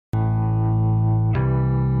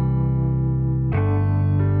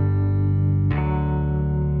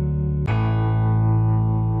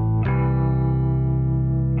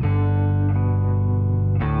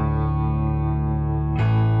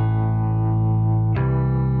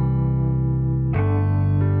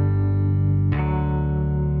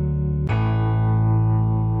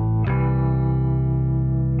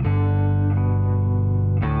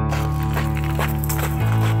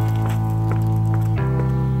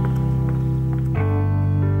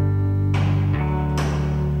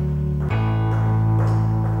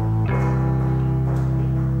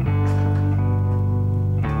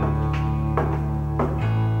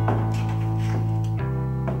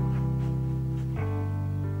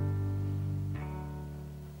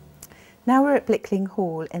Now we're at Blickling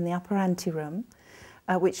Hall in the upper anteroom,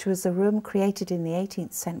 which was a room created in the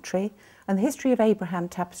 18th century, and the history of Abraham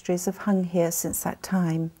tapestries have hung here since that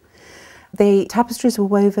time. The tapestries were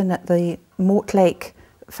woven at the Mortlake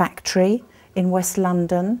factory in West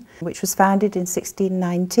London, which was founded in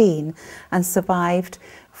 1619 and survived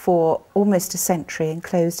for almost a century and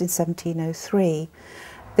closed in 1703.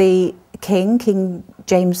 The King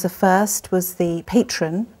James I, was the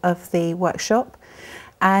patron of the workshop,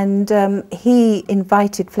 and he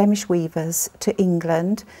invited Flemish weavers to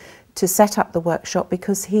England to set up the workshop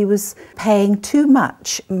because he was paying too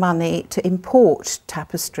much money to import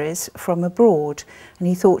tapestries from abroad, and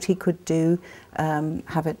he thought he could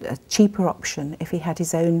have a cheaper option if he had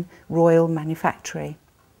his own royal manufactory.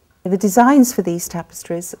 The designs for these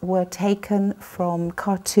tapestries were taken from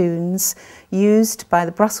cartoons used by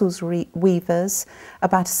the Brussels weavers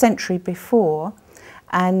about a century before,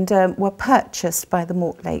 and were purchased by the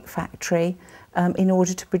Mortlake factory in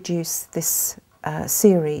order to produce this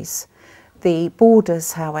series. The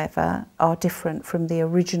borders, however, are different from the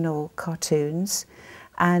original cartoons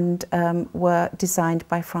and were designed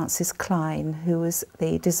by Francis Klein, who was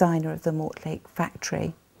the designer of the Mortlake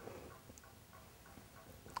factory.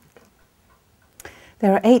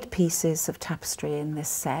 There are 8 pieces of tapestry in this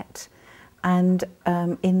set, and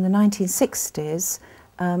in the 1960s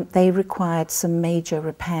they required some major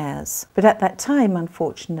repairs. But at that time,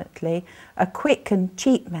 unfortunately, a quick and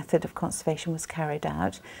cheap method of conservation was carried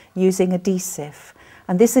out using adhesive.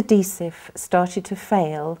 And this adhesive started to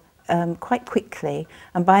fail quite quickly,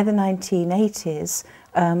 and by the 1980s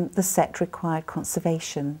the set required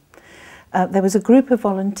conservation. There was a group of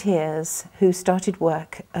volunteers who started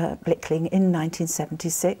work at Blickling in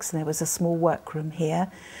 1976, and there was a small workroom here,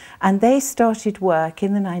 and they started work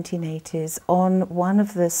in the 1980s on one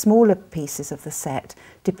of the smaller pieces of the set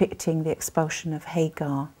depicting the expulsion of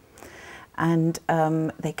Hagar. And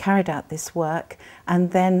they carried out this work,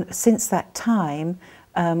 and then since that time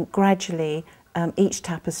gradually each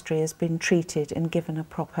tapestry has been treated and given a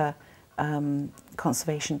proper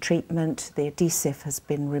conservation treatment. The adhesive has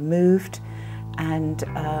been removed, and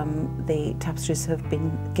the tapestries have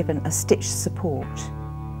been given a stitch support.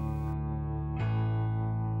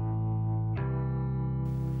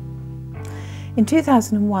 In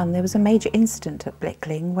 2001 there was a major incident at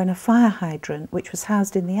Blickling when a fire hydrant, which was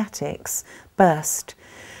housed in the attics, burst,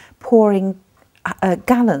 pouring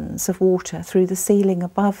gallons of water through the ceiling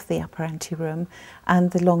above the upper anteroom and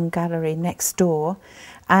the long gallery next door,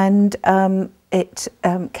 and it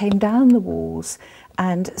came down the walls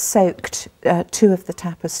and soaked 2 of the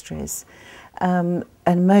tapestries.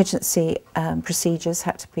 Emergency procedures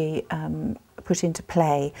had to be put into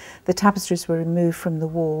play. The tapestries were removed from the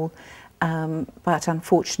wall, but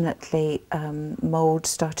unfortunately mould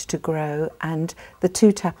started to grow, and the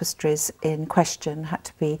 2 tapestries in question had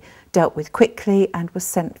to be dealt with quickly and was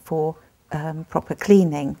sent for proper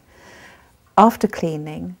cleaning. After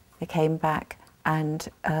cleaning, they came back and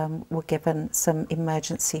were given some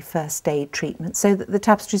emergency first aid treatment so that the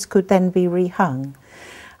tapestries could then be rehung.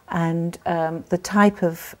 And the type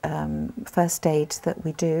of first aid that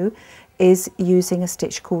we do is using a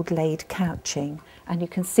stitch called laid couching, and you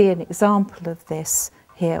can see an example of this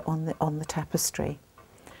here on the tapestry.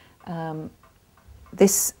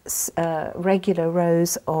 This regular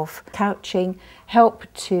rows of couching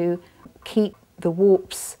help to keep the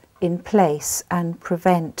warps in place and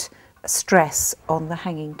prevent stress on the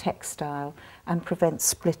hanging textile and prevent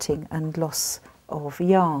splitting and loss of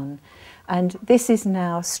yarn. And this is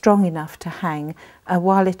now strong enough to hang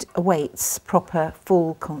while it awaits proper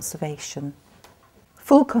full conservation.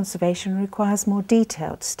 Full conservation requires more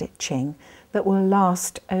detailed stitching that will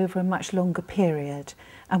last over a much longer period,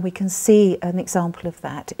 and we can see an example of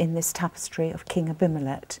that in this tapestry of King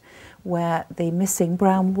Abimelech, where the missing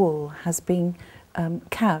brown wool has been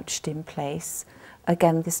couched in place.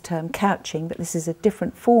 Again, this term couching, but this is a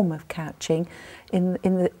different form of couching.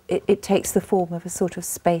 It takes the form of a sort of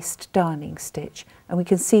spaced darning stitch, and we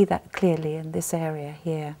can see that clearly in this area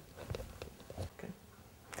here. Okay.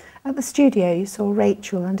 At the studio, you saw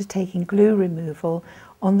Rachel undertaking glue removal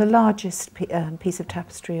on the largest piece of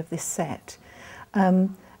tapestry of this set.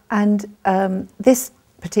 This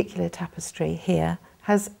particular tapestry here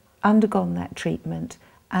has undergone that treatment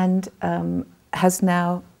and has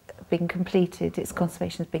now been completed, its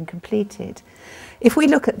conservation has been completed. If we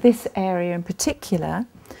look at this area in particular,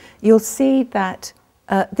 you'll see that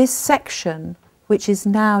this section, which is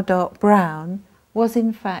now dark brown, was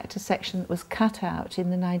in fact a section that was cut out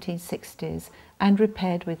in the 1960s and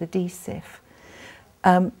repaired with adhesive.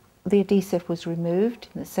 the adhesive was removed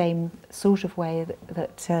in the same sort of way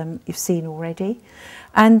that you've seen already.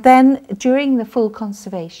 And then during the full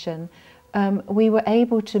conservation, we were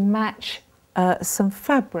able to match some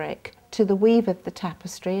fabric to the weave of the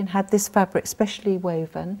tapestry and had this fabric specially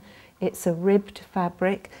woven. It's a ribbed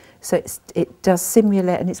fabric, so it does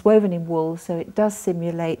simulate, and it's woven in wool, so it does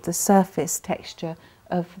simulate the surface texture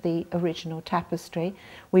of the original tapestry.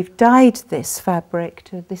 We've dyed this fabric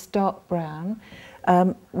to this dark brown,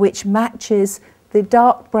 which matches the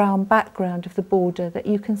dark brown background of the border that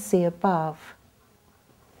you can see above.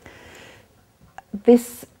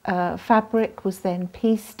 This fabric was then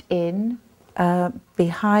pieced in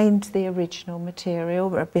behind the original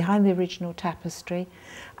material, or behind the original tapestry,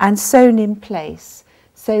 and sewn in place,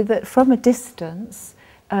 so that from a distance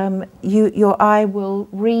your eye will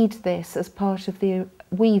read this as part of the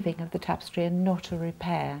weaving of the tapestry and not a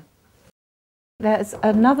repair. There's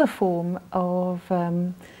another form of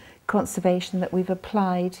conservation that we've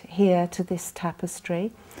applied here to this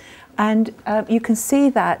tapestry, and you can see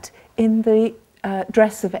that in the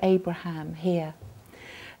dress of Abraham here,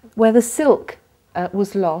 where the silk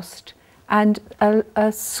was lost and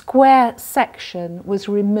a square section was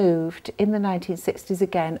removed in the 1960s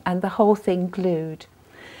again, and the whole thing glued.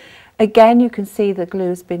 Again, you can see the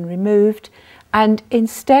glue's been removed, and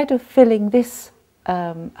instead of filling this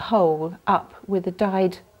hole up with a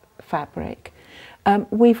dyed fabric,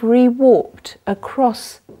 we've re-warped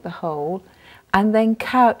across the hole and then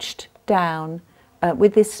couched down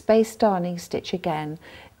with this space darning stitch again,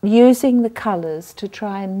 using the colours to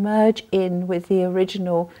try and merge in with the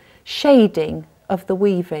original shading of the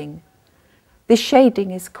weaving. This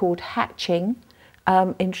shading is called hatching,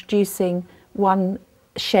 introducing one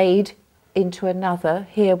shade into another.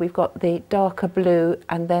 Here we've got the darker blue,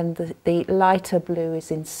 and then the lighter blue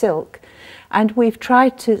is in silk, and we've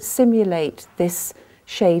tried to simulate this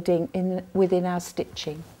shading within our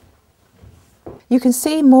stitching. You can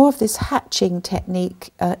see more of this hatching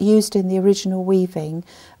technique used in the original weaving,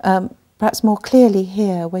 perhaps more clearly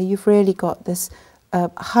here, where you've really got this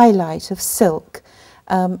highlight of silk,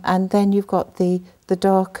 and then you've got the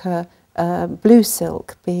darker blue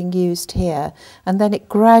silk being used here, and then it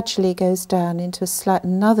gradually goes down into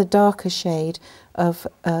another darker shade of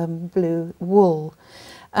blue wool.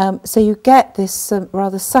 So you get this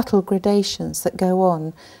rather subtle gradations that go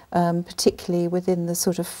on, particularly within the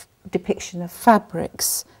sort of depiction of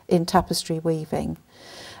fabrics in tapestry weaving.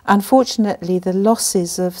 Unfortunately, the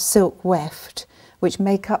losses of silk weft, which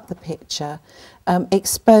make up the picture,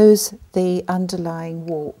 expose the underlying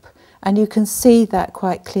warp, and you can see that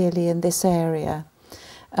quite clearly in this area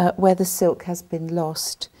where the silk has been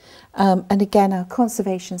lost. And again, our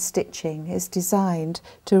conservation stitching is designed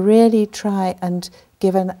to really try and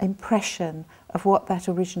give an impression of what that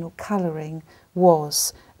original colouring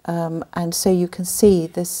was. And so you can see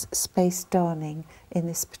this space darning in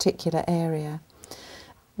this particular area.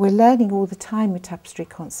 We're learning all the time with tapestry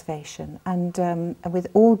conservation and with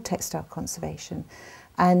all textile conservation,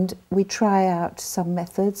 and we try out some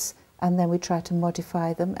methods and then we try to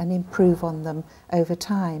modify them and improve on them over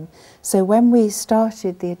time. So when we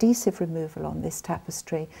started the adhesive removal on this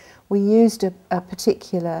tapestry, we used a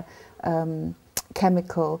particular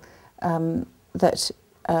chemical that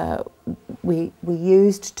we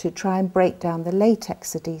used to try and break down the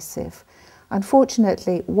latex adhesive.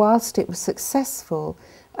 Unfortunately, whilst it was successful,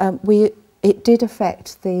 it did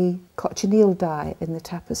affect the cochineal dye in the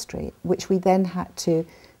tapestry, which we then had to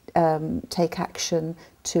take action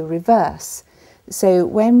to reverse. So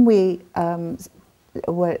when we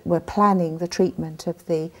were planning the treatment of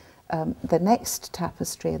the next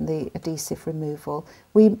tapestry and the adhesive removal,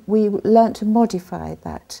 we learnt to modify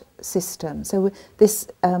that system. So this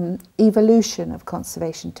evolution of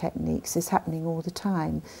conservation techniques is happening all the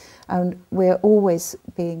time, and we're always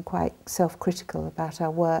being quite self-critical about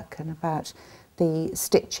our work and about the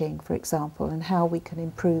stitching, for example, and how we can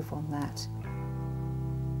improve on that.